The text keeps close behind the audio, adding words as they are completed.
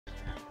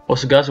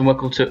What's up, guys, and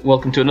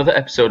welcome to another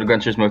episode of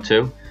Granturismo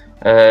 2.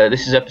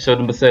 This is episode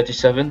number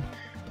 37.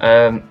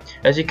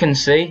 As you can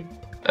see,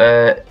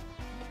 I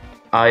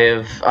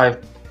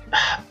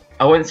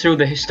went through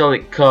the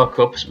historic car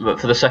cups, but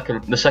for the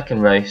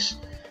second race,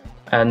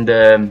 and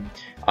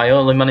I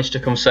only managed to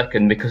come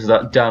second because of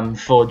that damn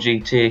Ford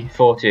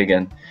GT40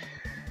 again.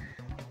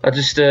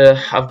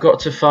 I've got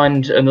to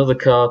find another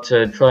car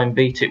to try and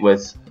beat it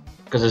with,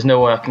 because there's no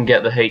way I can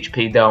get the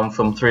HP down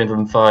from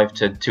 305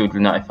 to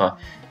 295.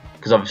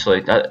 Because obviously,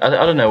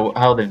 I don't know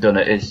how they've done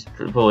it. It's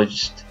probably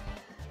just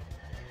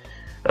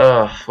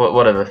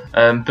whatever.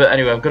 But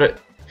anyway, I've got it.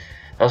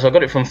 Also, I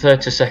got it from third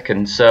to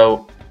second.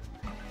 So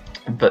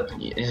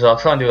I'll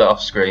try and do that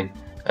off screen.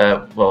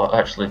 Well,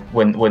 actually,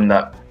 win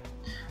that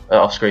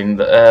off screen.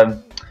 But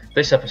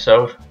this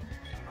episode,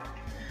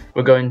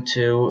 we're going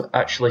to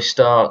actually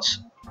start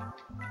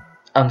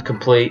and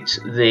complete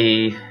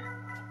the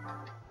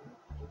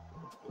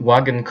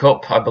Wagon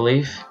Cup, I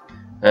believe.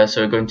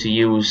 So we're going to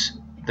use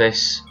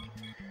this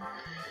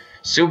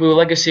Subaru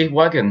Legacy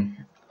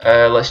Wagon.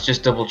 Let's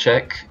just double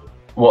check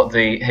what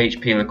the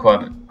HP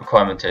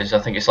requirement is. I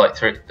think it's like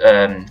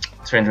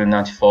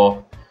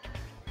 394.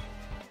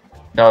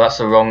 No, that's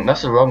the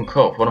wrong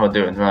cup. What am I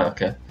doing? Right,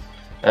 okay.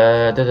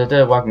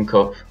 Wagon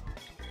Cup.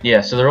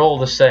 Yeah, so they're all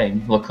the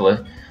same, luckily,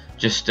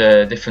 just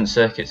different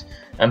circuits.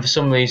 And for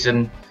some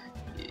reason,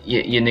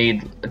 you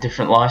need a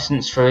different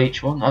license for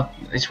each one.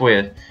 It's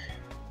weird,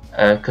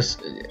 because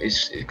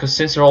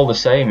since they're all the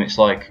same, it's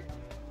like,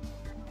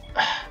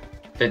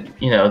 they're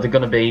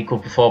going to be equal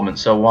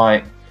performance. So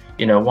why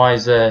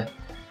is there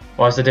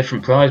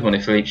different prize money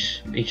for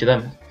each of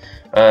them?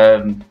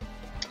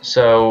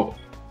 So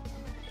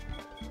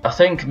I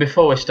think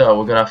before we start,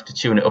 we're going to have to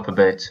tune it up a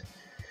bit.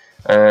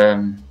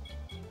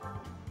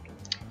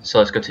 So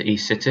let's go to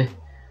East City,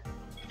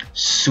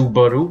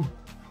 Subaru,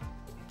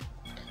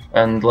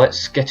 and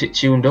let's get it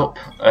tuned up.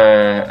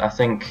 I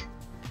think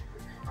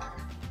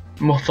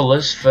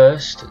mufflers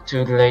first,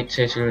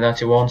 280,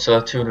 291, so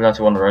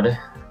 291 already.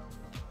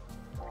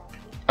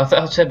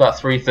 I'd say about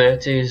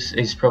 330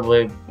 is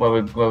probably where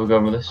we're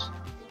going with this.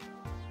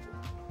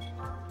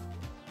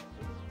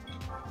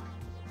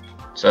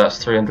 So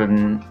that's 300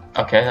 and,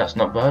 okay, that's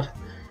not bad.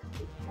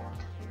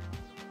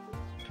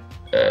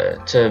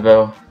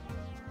 Turbo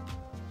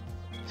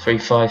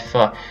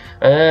 355.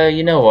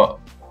 You know what?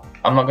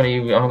 I'm not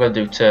gonna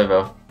do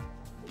turbo.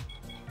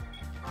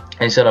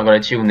 Instead, I'm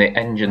gonna tune the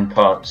engine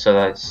part, so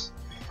that's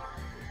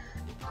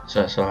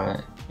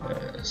alright.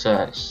 So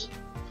that's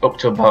up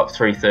to about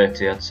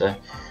 330, I'd say.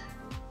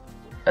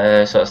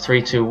 So that's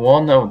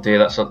 321. Oh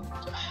dear,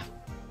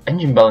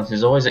 engine balance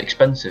is always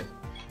expensive.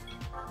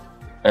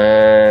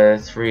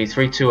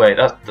 328.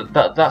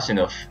 That's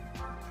enough.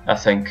 I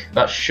think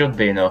that should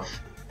be enough.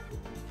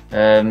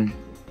 May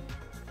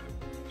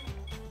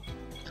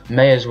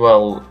as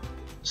well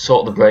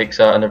sort the brakes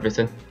out and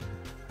everything.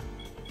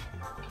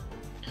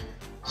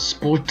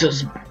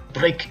 Sporters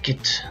brake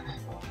kit.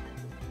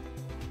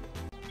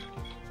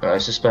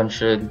 Right,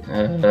 suspension.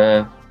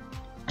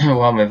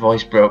 Wow, my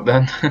voice broke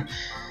then.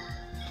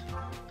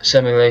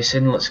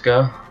 Semi-racing, let's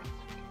go.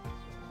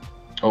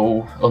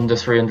 Oh, under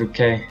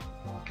 300k.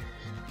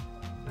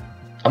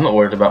 I'm not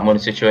worried about money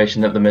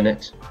situation at the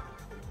minute.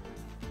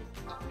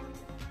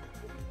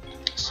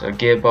 So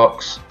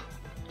gearbox,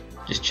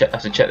 just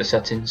have to check the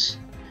settings.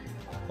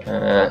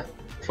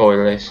 Four-wheel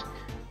race,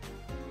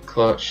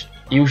 clutch,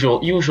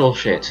 usual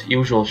shit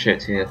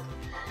here.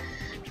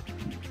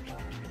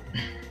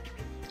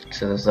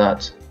 So there's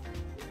that.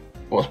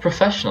 What's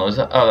professional? Is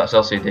that? Oh, that's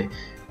LCD.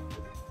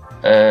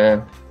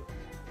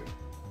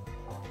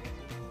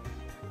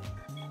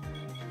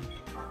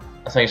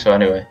 I think so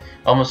anyway.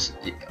 Almost.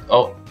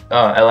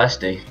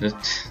 LSD.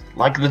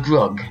 Like the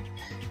drug.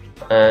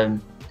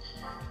 Don't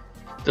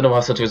know why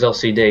I thought it was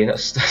LCD.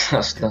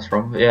 That's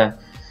wrong. But yeah.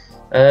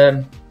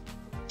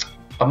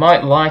 I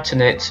might lighten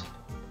it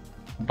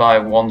by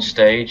one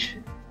stage.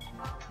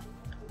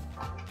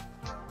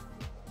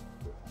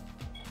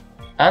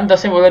 And I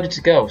think we're ready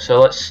to go. So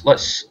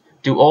let's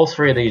do all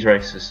three of these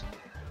races.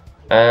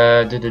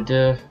 We're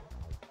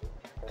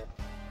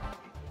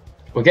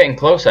getting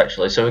close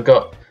actually. So we've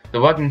got the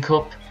Wagon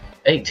Cup,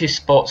 80s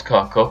Sports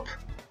Car Cup,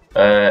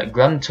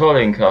 Grand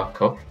Touring Car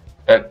Cup,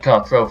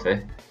 Car Trophy,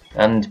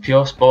 and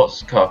Pure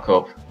Sports Car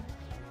Cup.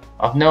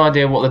 I've no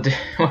idea what the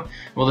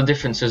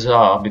differences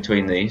are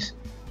between these,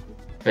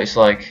 but it's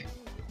like,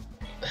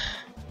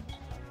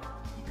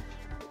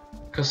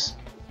 because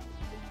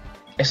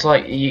it's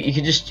like you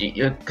can just,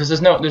 because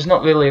there's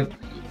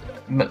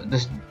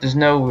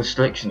no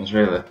restrictions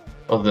really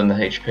other than the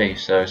HP.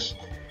 So it's,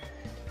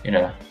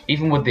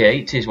 even with the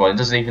 80s one, it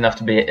doesn't even have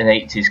to be an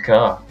 80s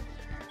car.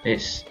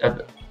 It's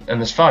and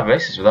there's 5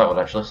 races with that one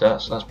actually, so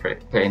that's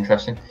pretty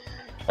interesting.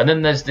 And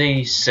then there's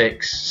the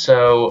 6.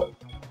 So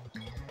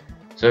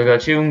we've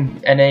got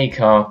Tune NA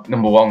Car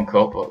number 1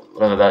 Cup, or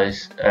whatever that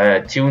is.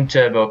 Tune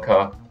Turbo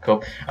Car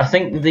Cup. I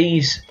think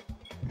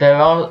there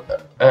are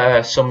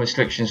some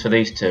restrictions for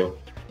these two,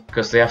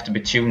 because they have to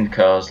be tuned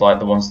cars, like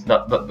the ones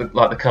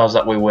like the cars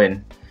that we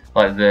win,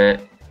 like the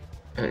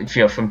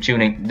from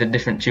tuning the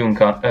different tuning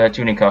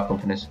car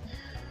companies.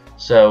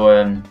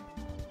 So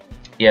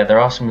yeah, there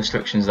are some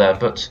restrictions there,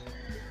 but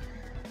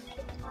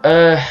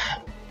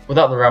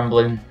without the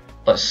rambling,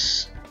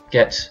 let's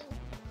get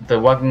the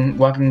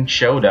wagon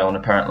showdown.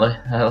 Apparently,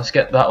 let's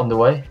get that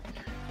underway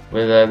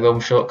with a long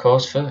short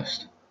course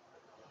first.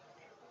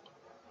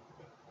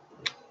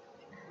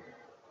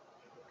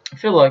 I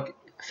feel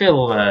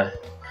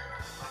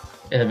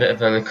in a bit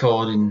of a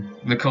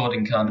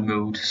recording kind of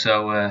mood.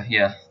 So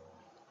yeah.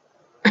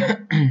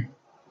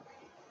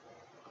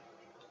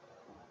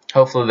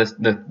 Hopefully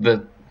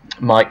the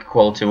mic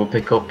quality will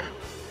pick up,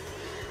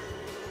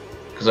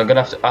 because I'm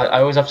gonna have to. I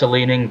always have to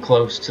lean in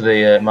close to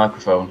the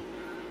microphone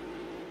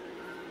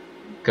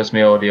because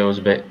my audio is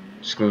a bit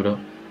screwed up.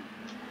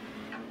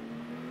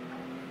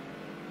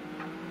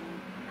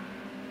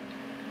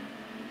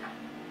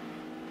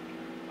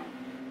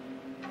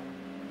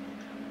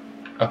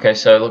 Okay,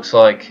 so it looks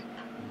like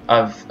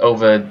I've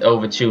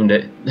over-tuned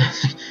it.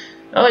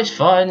 Oh, it's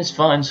fine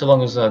so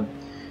long as I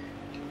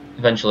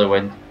eventually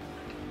win.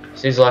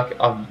 Seems like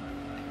I'm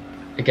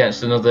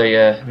against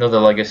another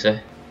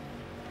legacy.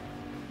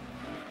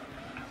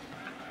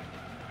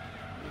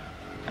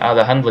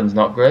 The handling's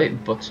not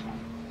great, but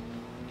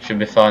should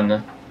be fine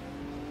though.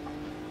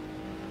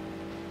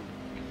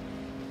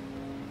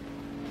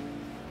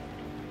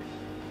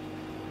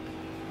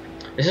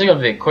 This is going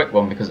to be a quick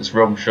one because it's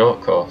Rome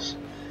short course.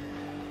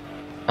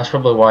 That's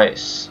probably why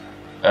it's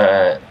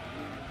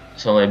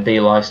only a B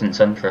license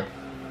entry.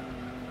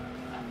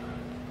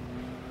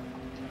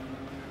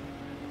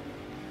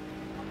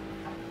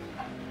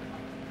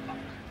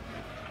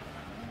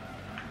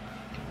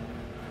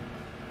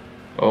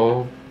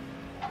 Oh,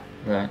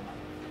 right.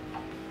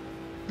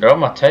 They're on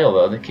my tail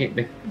though. They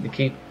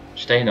keep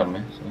staying on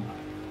me. So.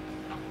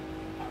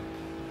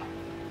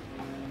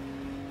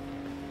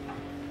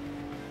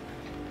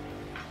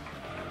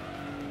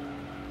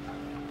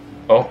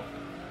 Oh.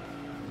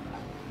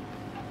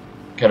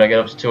 Can I get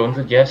up to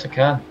 200? Yes, I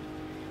can.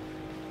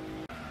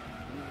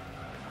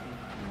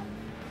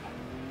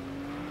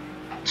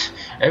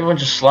 Everyone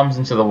just slams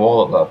into the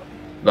wall at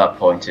that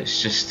point.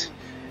 It's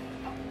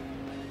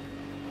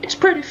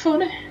pretty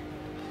funny.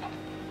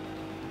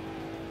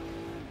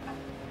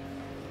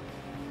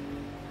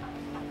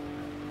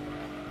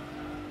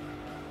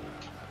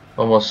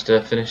 Almost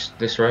finished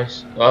this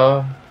race.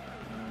 Oh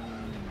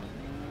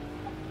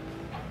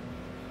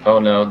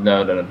no.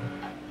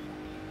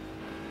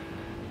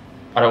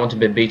 I don't want to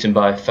be beaten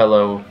by a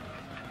fellow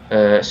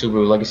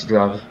Subaru Legacy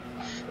driver.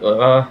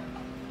 Go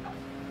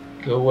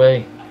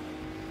away.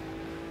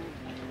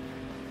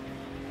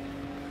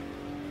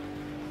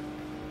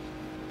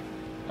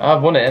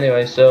 I've won it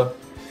anyway, so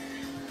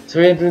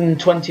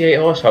 328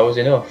 horsepower was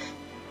enough.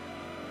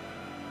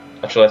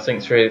 Actually, I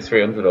think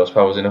 300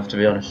 horsepower was enough, to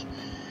be honest.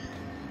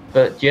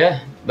 But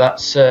yeah,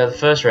 that's the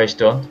first race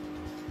done.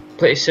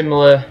 Pretty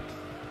similar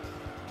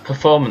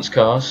performance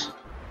cars,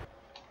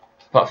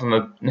 apart from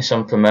a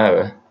Nissan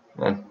Primera,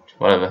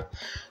 whatever.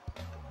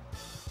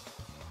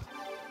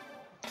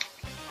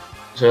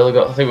 So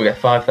I think we get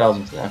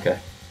 5,000 today. Okay.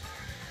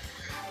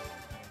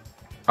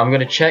 I'm going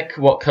to check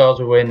what cars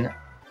will win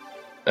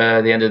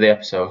at the end of the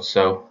episode.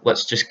 So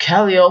let's just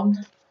carry on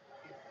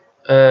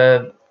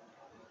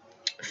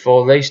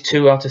for race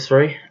 2 out of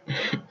 3.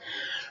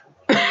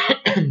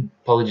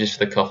 Apologies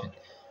for the coughing.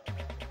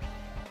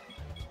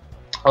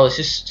 Oh, this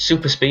is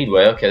Super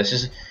Speedway. Okay, this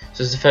is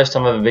the first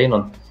time I've ever been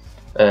on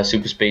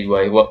Super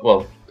Speedway.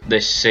 Well,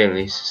 this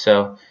series.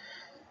 So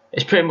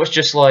it's pretty much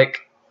just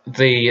like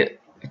the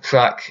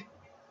track.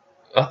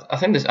 I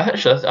think this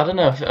actually. I don't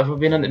know. Have we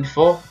been on it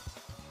before?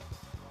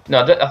 No,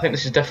 I think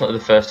this is definitely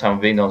the first time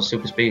I've been on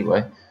Super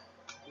Speedway.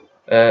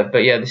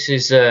 But yeah, this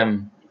is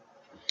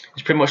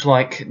it's pretty much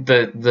like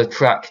the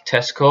track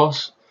test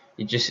course.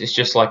 It's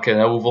just like an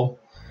oval.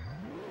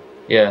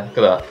 Yeah, look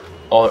at that.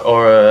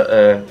 Or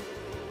a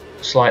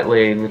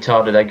slightly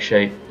retarded egg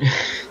shape.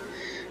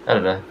 I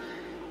don't know.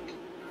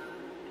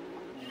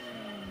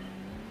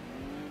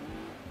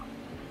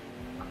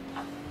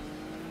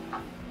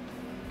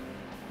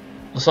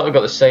 Looks like we've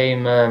got the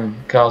same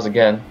cars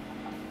again.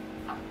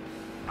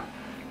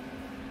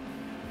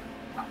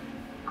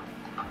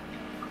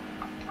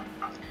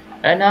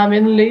 And I'm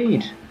in the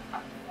lead.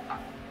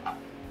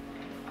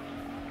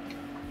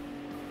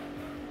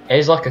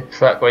 It's like a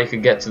track where you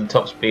could get to the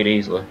top speed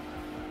easily,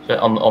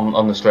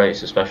 on the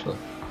straights especially.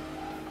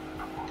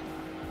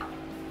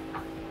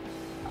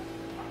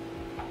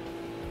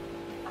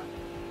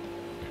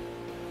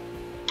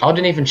 I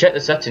didn't even check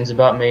the settings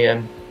about me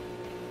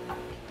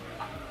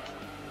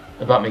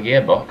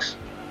gearbox.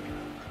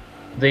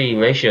 The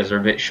ratios are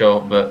a bit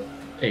short, but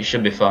it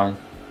should be fine.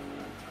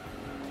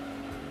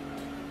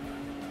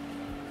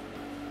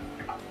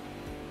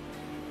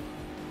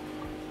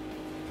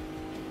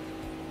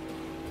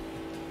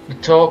 The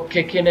torque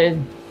kicking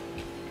in.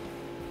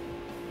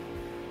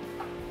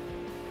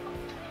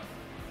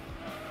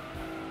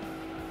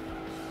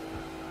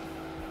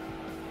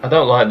 I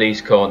don't like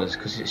these corners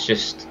because it's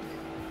just,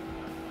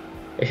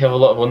 if you have a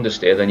lot of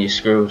understeer then you're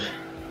screwed.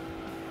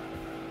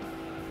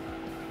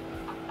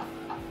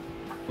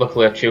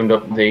 luckily I tuned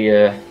up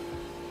the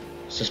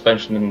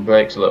suspension and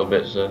brakes a little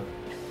bit, so.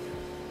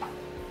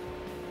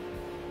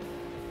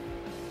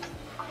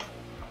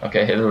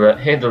 Okay, hit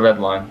the red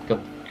line. God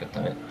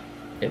damn it.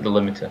 Hit the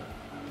limiter.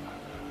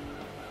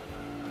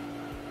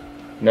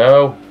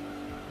 No!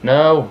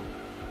 No!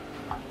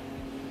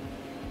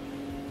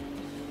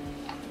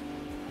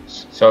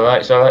 It's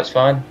alright, it's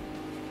fine.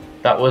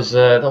 That was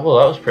that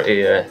was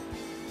pretty that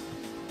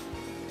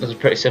was a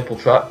pretty simple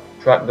track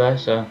there,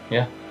 so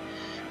yeah.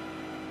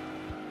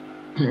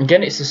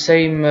 Again, it's the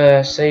same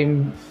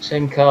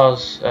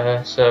cars,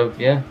 so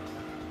yeah,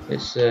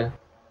 it's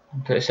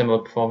pretty similar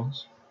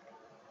performance.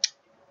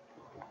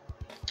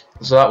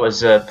 So that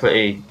was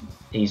pretty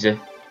easy,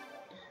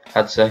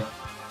 I'd say.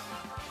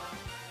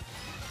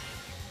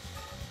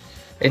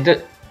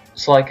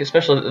 It's like,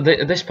 especially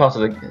this part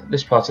of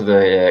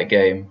the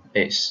game,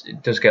 it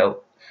does get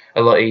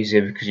a lot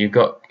easier because you've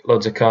got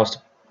loads of cars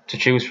to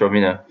choose from,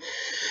 you know,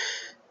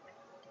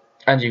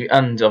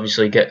 and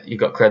obviously you've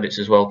got credits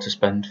as well to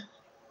spend,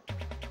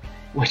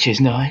 which is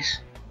nice.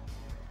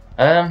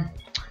 So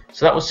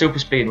that was Super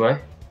Speedway.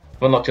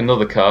 We unlocked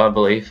another car, I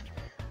believe,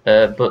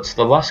 but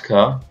the last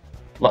car,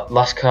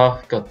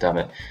 God damn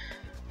it,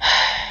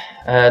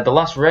 the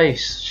last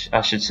race,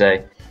 I should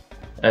say,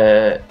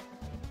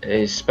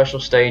 is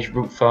Special Stage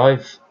Route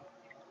 5,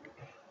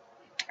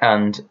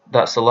 and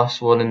that's the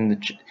last one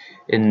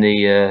in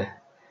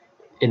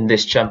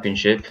this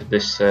championship,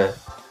 this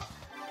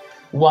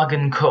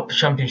Wagon Cup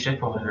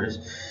Championship, or whatever it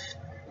is.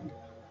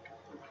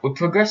 We're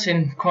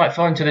progressing quite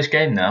far into this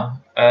game now.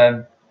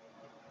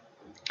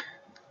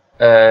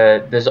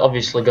 There's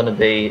obviously going to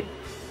be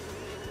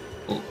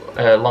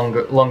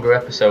longer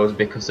episodes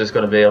because there's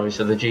going to be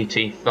obviously the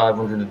GT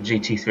 500 and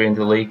GT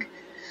 300 League,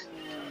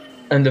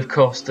 and of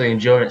course the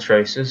endurance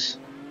races.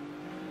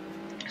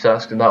 So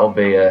that'll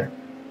be. I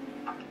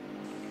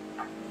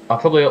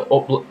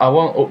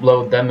won't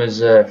upload them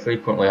as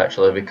frequently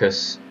actually,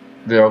 because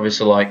they're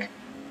obviously like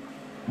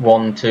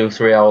 1, 2,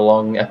 3 hour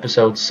long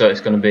episodes. So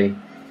it's going to be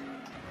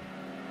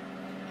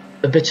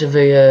a bit of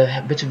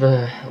a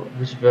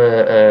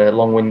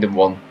long-winded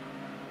one.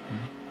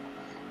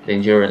 The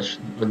endurance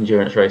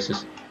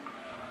races,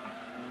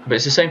 but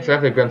it's the same for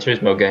every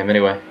Granturismo game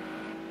anyway.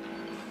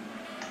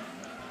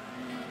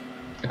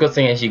 The good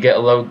thing is you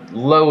get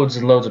loads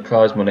and loads of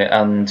prize money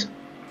and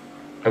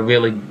a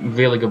really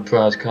good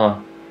prize car.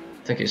 I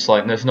think it's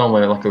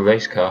normally like a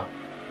race car,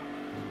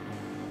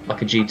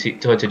 like a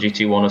Toyota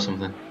GT1 or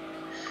something.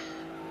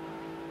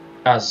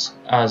 As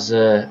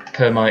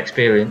per my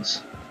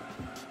experience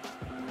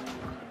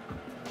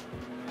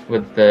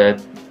with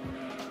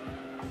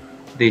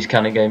these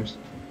kind of games.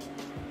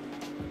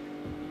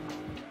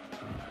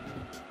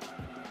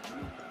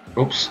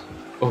 Oops!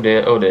 Oh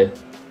dear! Oh dear!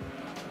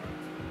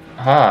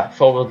 Ah,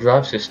 four-wheel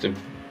drive system.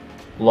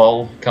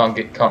 Lol! Can't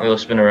really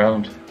spin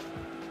around.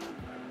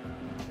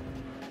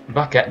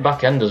 Back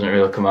end doesn't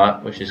really come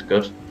out, which is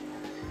good.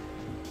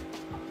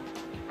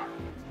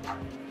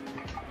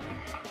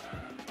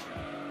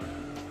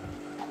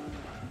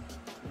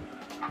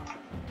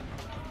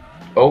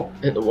 Oh!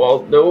 Hit the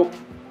wall! No!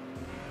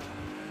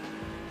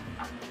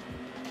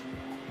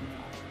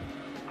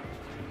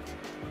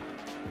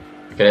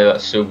 Okay,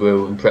 that's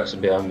Subaru Impreza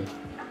behind me.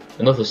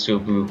 Another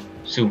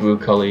Subaru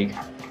colleague.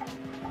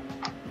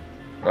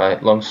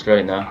 Right, long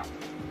straight now.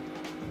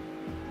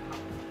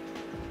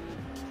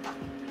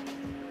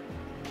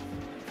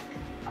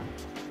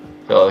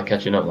 Feel like they're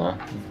catching up now.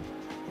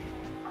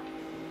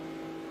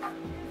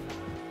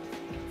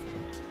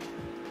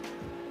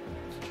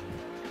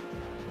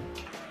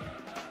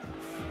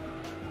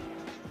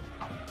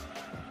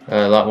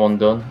 That one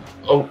done.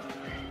 Oh!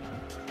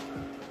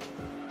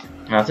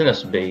 I think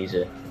this will be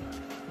easy.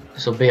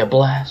 This will be a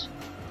blast.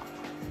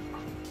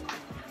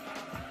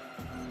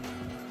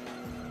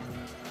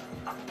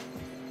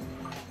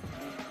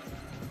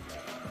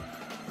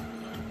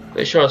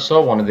 Pretty sure I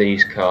saw one of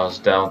these cars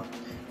down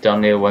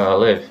near where I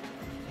live.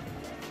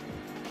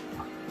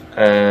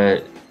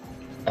 I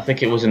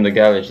think it was in the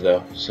garage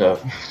though. So,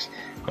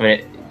 I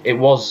mean, it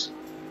was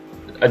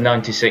a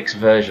 '96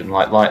 version,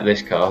 like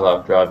this car that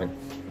I'm driving,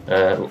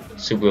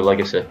 Subaru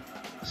Legacy.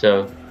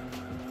 So,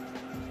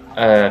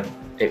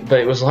 but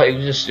it was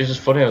just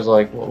funny. I was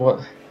like,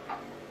 what?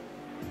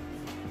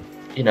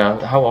 You know,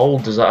 how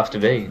old does that have to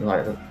be?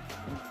 Like,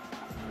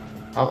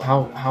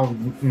 how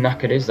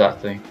knackered is that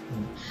thing?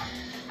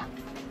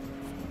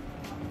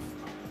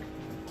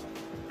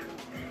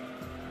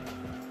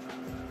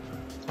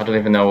 I don't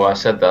even know why I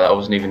said that. That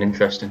wasn't even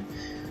interesting.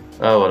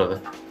 Oh, whatever.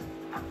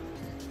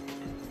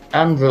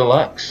 And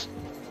relax.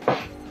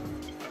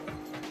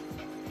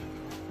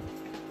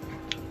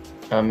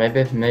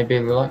 Maybe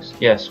relax.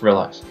 Yes,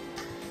 relax.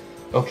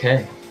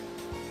 Okay.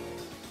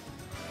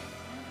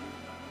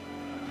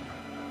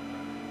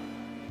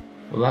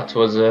 Well, that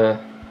was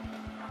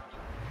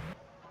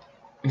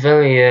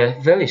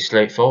very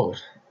straightforward.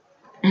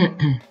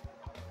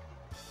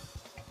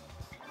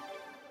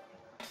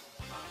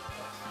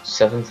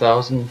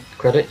 7,000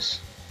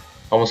 credits.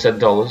 Almost said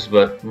dollars,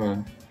 but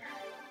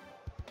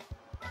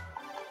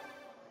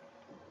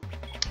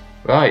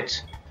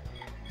Right.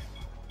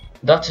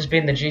 That has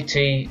been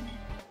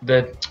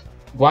the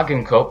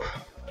Wagon Cup.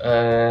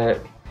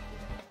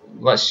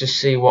 Let's just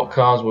see what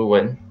cars we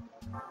win.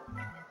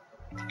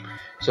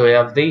 So we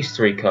have these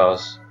 3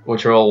 cars,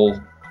 which are all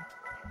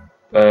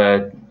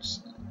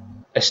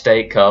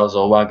estate cars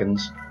or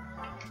wagons.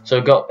 So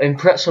we've got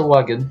Impreza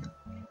Wagon.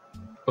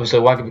 Obviously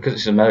Wagon because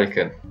it's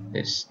American.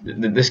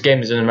 This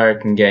game is an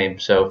American game,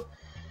 so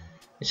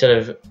instead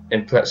of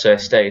Impreza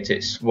Estate,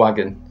 it's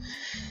Wagon.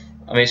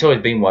 I mean, it's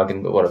always been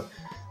Wagon, but whatever.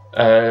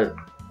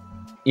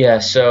 Yeah,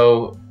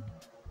 so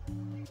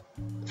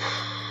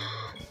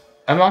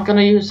am I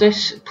gonna use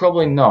this?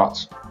 Probably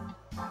not.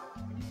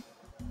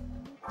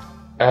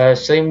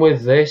 Same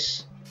with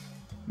this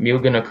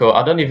Mugenako.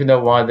 I don't even know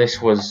why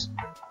this was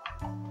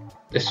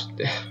this.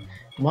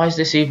 Why is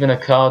this even a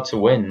car to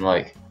win?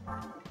 Like,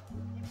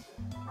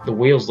 the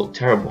wheels look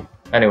terrible.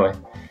 Anyway,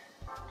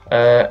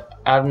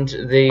 and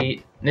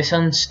the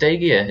Nissan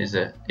Stegia, is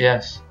it?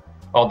 Yes.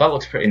 Oh, that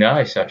looks pretty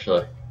nice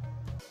actually.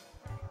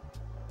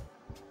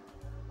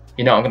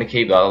 You know, I'm gonna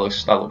keep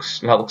that.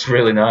 That looks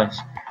really nice.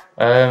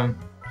 And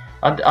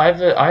I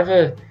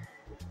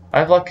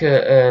have like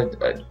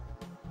a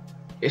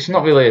it's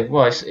not really,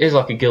 well, it is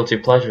like a guilty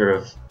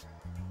pleasure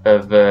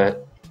of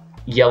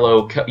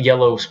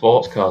yellow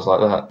sports cars like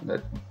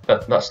that.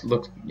 That's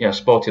look, you know,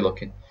 sporty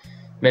looking.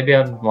 Maybe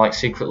I'm like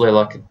secretly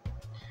like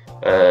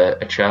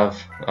a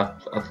chav. I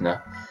don't know.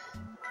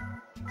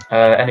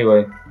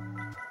 Anyway,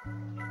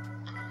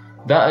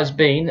 that has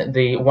been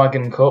the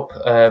Wagon Cup.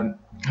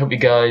 Hope you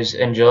guys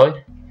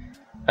enjoyed.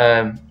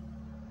 I'm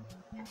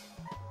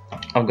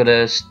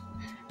gonna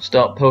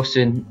start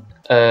posting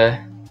a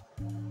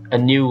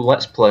new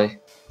Let's Play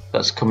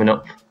that's coming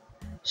up,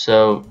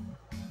 so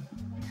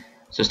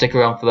stick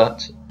around for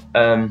that.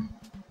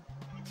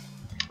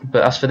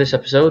 But as for this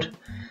episode,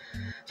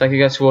 thank you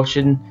guys for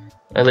watching.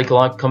 Leave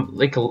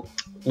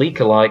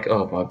a like.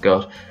 Oh my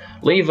god!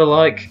 Leave a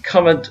like,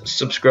 comment,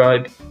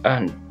 subscribe,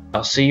 and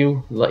I'll see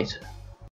you later.